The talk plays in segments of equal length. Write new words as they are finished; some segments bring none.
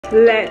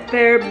Let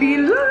there be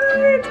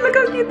light. Look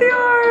how cute they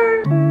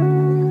are.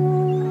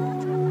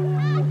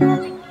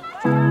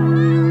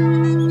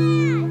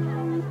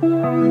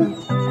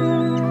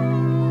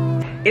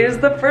 It is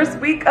the first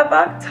week of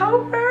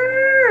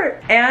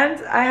October,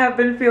 and I have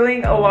been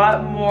feeling a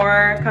lot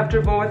more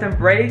comfortable with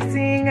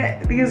embracing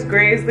these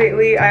grays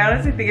lately. I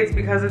honestly think it's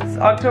because it's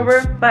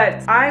October,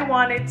 but I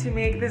wanted to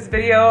make this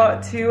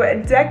video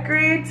to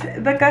decorate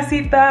the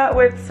casita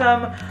with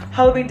some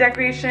Halloween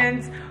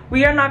decorations.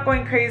 We are not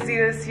going crazy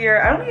this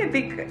year. I don't even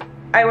think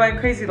I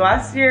went crazy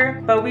last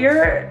year, but we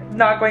are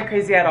not going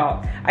crazy at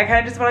all. I kind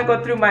of just want to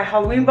go through my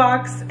Halloween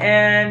box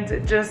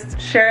and just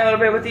share a little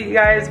bit with you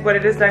guys what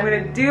it is that I'm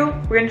going to do.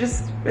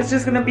 It's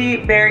just going to be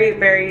very,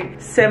 very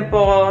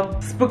simple,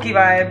 spooky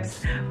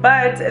vibes.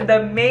 But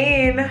the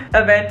main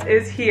event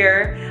is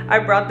here. I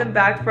brought them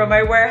back from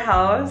my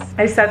warehouse.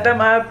 I set them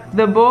up.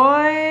 The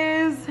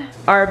boys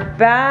are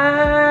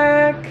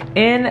back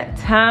in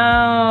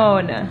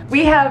town.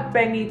 We have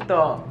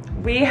Benito.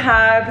 We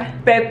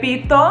have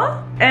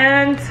Pepito,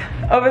 and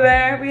over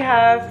there we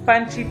have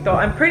Panchito.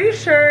 I'm pretty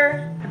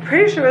sure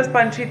it's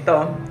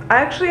Panchito. I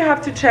actually have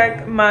to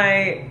check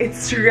my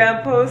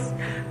Instagram post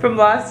from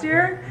last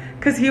year,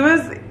 because he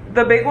was,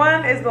 the big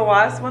one is the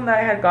last one that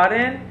I had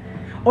gotten.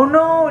 Oh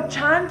no,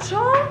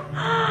 Chancho?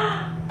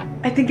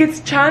 I think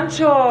it's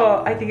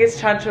Chancho. I think it's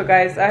Chancho,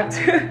 guys. I have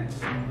to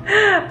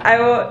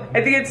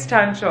I think it's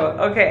Chancho.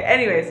 Okay,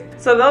 anyways,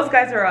 so those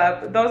guys are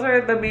up. Those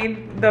are the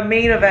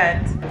main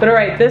event. But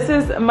alright, this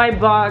is my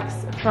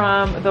box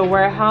from the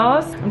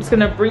warehouse. I'm just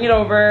gonna bring it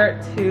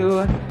over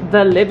to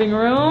the living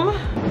room.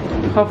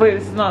 Hopefully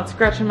this is not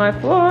scratching my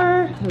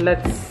floor.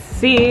 Let's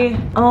see.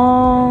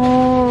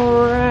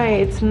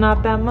 Alright, it's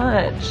not that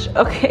much.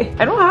 Okay,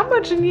 I don't have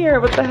much in here.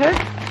 What the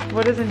heck?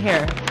 What is in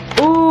here?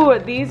 Ooh,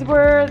 these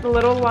were the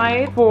little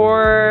lights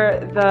for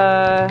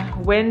the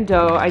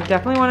window. I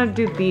definitely want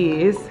to do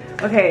these.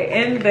 Okay,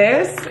 in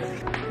this,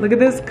 look at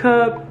this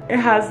cup. It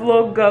has a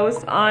little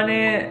ghost on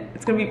it.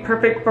 It's gonna be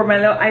perfect for my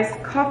little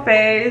iced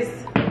coffees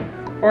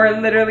or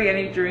literally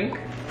any drink.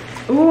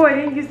 Ooh, I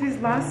didn't use these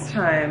last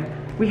time.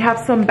 We have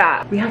some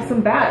bats. We have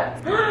some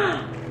bats.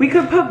 We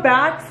could put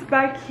bats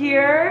back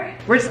here.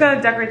 We're just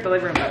gonna decorate the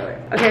living room, by the way.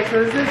 Okay,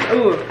 so this is,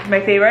 ooh, my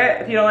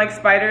favorite. If you don't like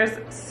spiders,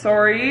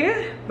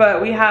 sorry.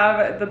 But we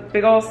have the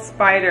big old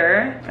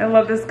spider. I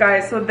love this guy.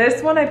 So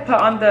this one I put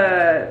on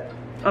the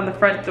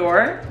front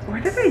door.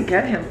 Where did I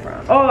get him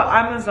from? Oh,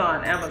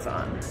 Amazon.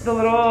 The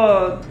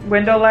little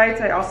window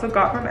lights I also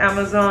got from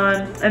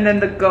Amazon. And then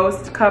the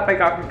ghost cup I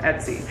got from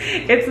Etsy.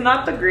 It's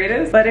not the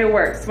greatest, but it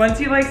works. Once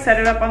you like set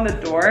it up on the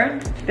door,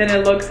 then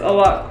it looks a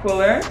lot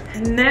cooler.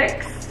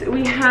 Next,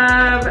 we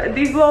have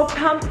these little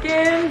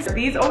pumpkins.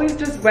 These always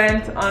just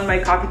went on my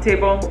coffee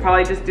table. We'll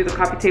probably just do the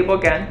coffee table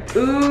again.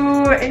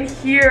 Ooh, and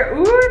here,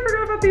 ooh, I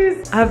forgot about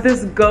these. I have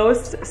this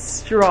ghost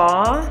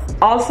straw,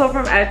 also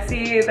from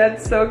Etsy.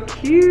 That's so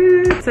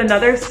cute. It's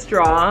another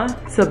straw.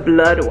 It's a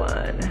blood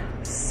one.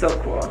 So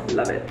cool,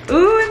 love it.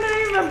 Ooh, and then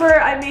I remember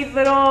I made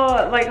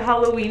little like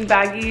Halloween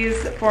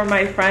baggies for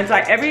my friends.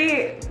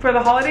 For the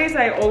holidays,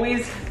 I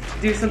always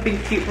do something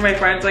cute for my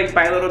friends, like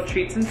buy little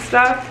treats and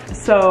stuff.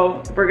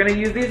 So we're gonna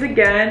use these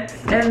again.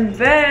 And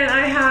then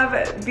I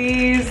have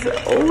these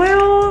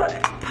little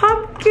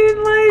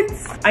pumpkin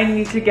lights. I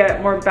need to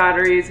get more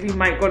batteries. We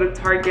might go to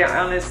Target,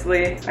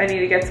 honestly. I need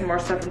to get some more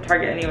stuff from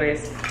Target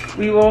anyways.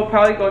 We will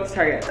probably go to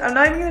Target. I'm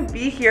not even gonna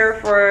be here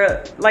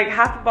for like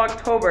half of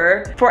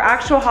October. For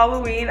actual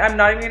Halloween, I'm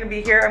not even gonna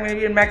be here. I'm gonna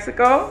be in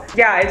Mexico.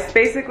 Yeah, it's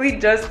basically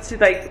just to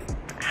like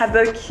have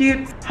the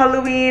cute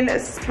Halloween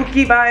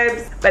spooky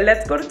vibes. But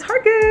let's go to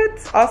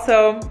Target.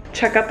 Also,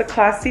 check out the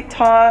classy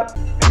top.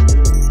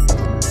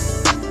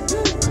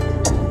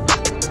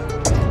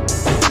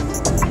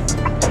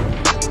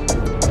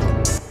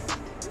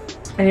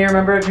 I need to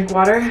remember to drink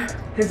water.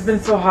 It's been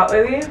so hot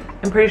lately.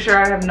 I'm pretty sure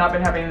I have not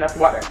been having enough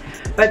water.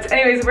 But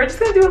anyways, we're just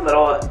gonna do a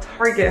little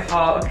Target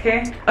haul,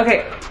 okay?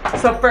 Okay,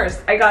 so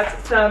first, I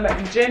got some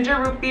ginger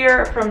root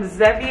beer from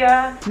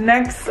Zevia.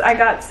 Next, I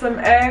got some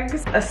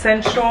eggs,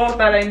 essential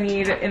that I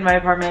need in my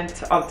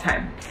apartment all the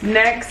time.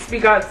 Next, we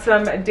got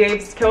some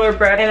Dave's Killer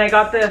Bread, and I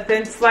got the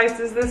thin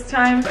slices this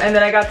time. And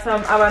then I got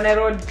some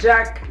habanero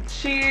jack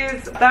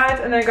cheese,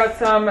 and then I got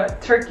some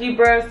turkey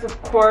breast,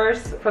 of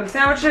course, for the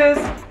sandwiches,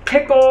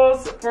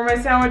 pickles for my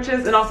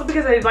sandwiches, and also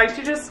because I like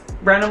to just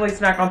randomly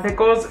snack on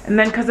pickles. And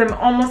then because I'm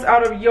almost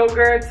out of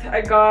yogurt,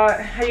 I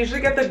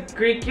usually get the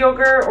Greek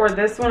yogurt, or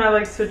this one I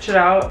like to switch it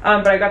out,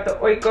 but I got the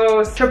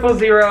Oikos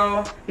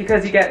 000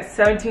 because you get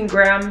 17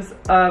 grams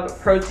of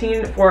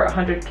protein for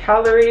 100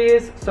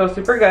 calories, so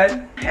super good.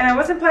 And I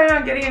wasn't planning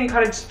on getting any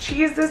cottage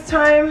cheese this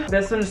time.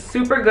 This one's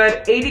super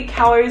good, 80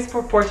 calories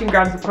for 14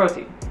 grams of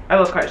protein. I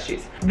love cottage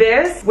cheese.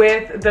 This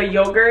with the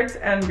yogurt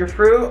and your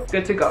fruit,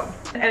 good to go.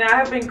 And I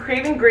have been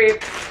craving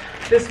grapes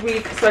this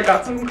week, so I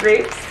got some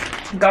grapes,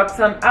 got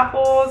some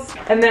apples,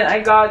 and then I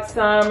got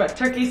some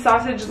turkey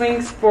sausage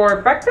links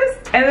for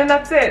breakfast. And then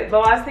that's it. The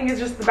last thing is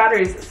just the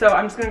batteries. So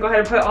I'm just gonna go ahead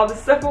and put all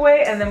this stuff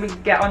away, and then we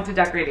can get on to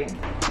decorating.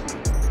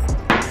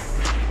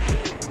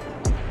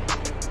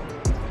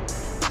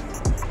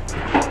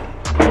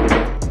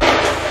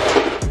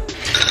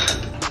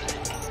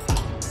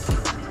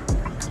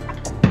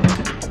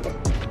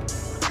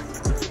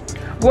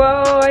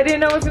 Whoa, I didn't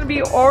know it was gonna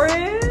be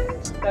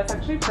orange. That's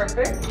actually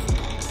perfect.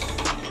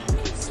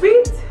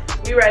 Sweet.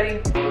 You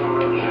ready?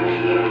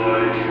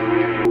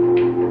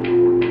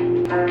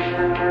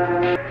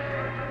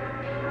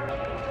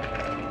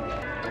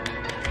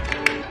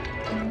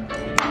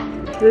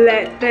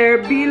 Let there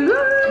be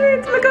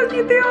light. Look how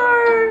cute they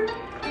are.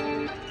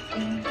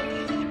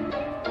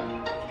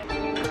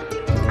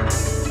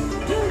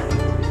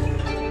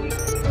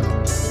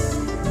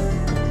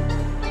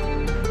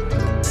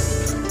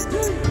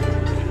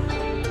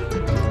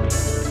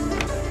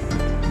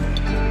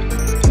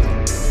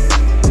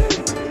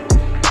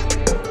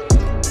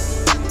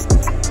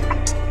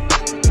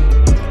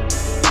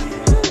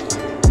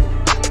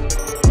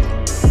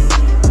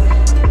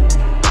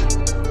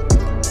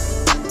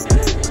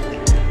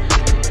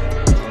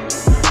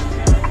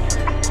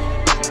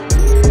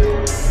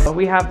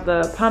 We have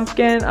the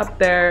pumpkin up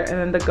there, and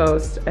then the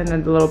ghost, and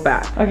then the little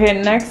bat.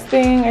 Okay, next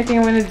thing I think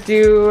I'm gonna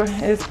do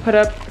is put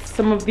up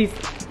some of these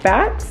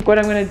bats. What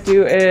I'm gonna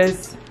do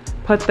is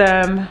put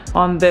them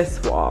on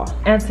this wall.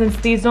 And since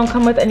these don't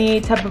come with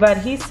any type of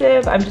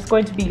adhesive, I'm just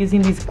going to be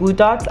using these glue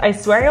dots. I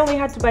swear I only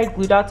had to buy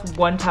glue dots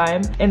one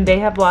time, and they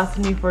have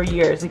lasted me for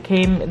years.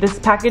 This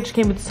package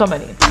came with so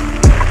many.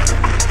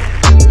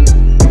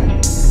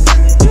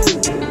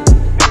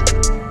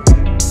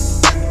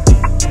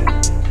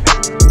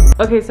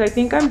 Okay, so I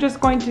think I'm just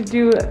going to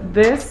do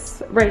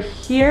this right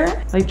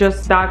here, like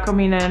just that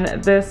coming in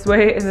this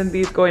way and then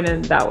these going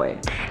in that way.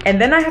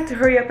 And then I have to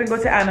hurry up and go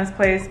to Anna's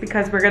place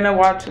because we're gonna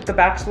watch The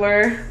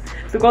Bachelor,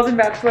 The Golden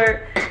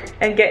Bachelor,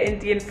 and get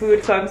Indian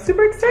food, so I'm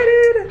super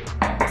excited.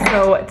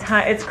 So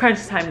it's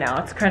crunch time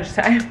now, it's crunch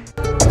time.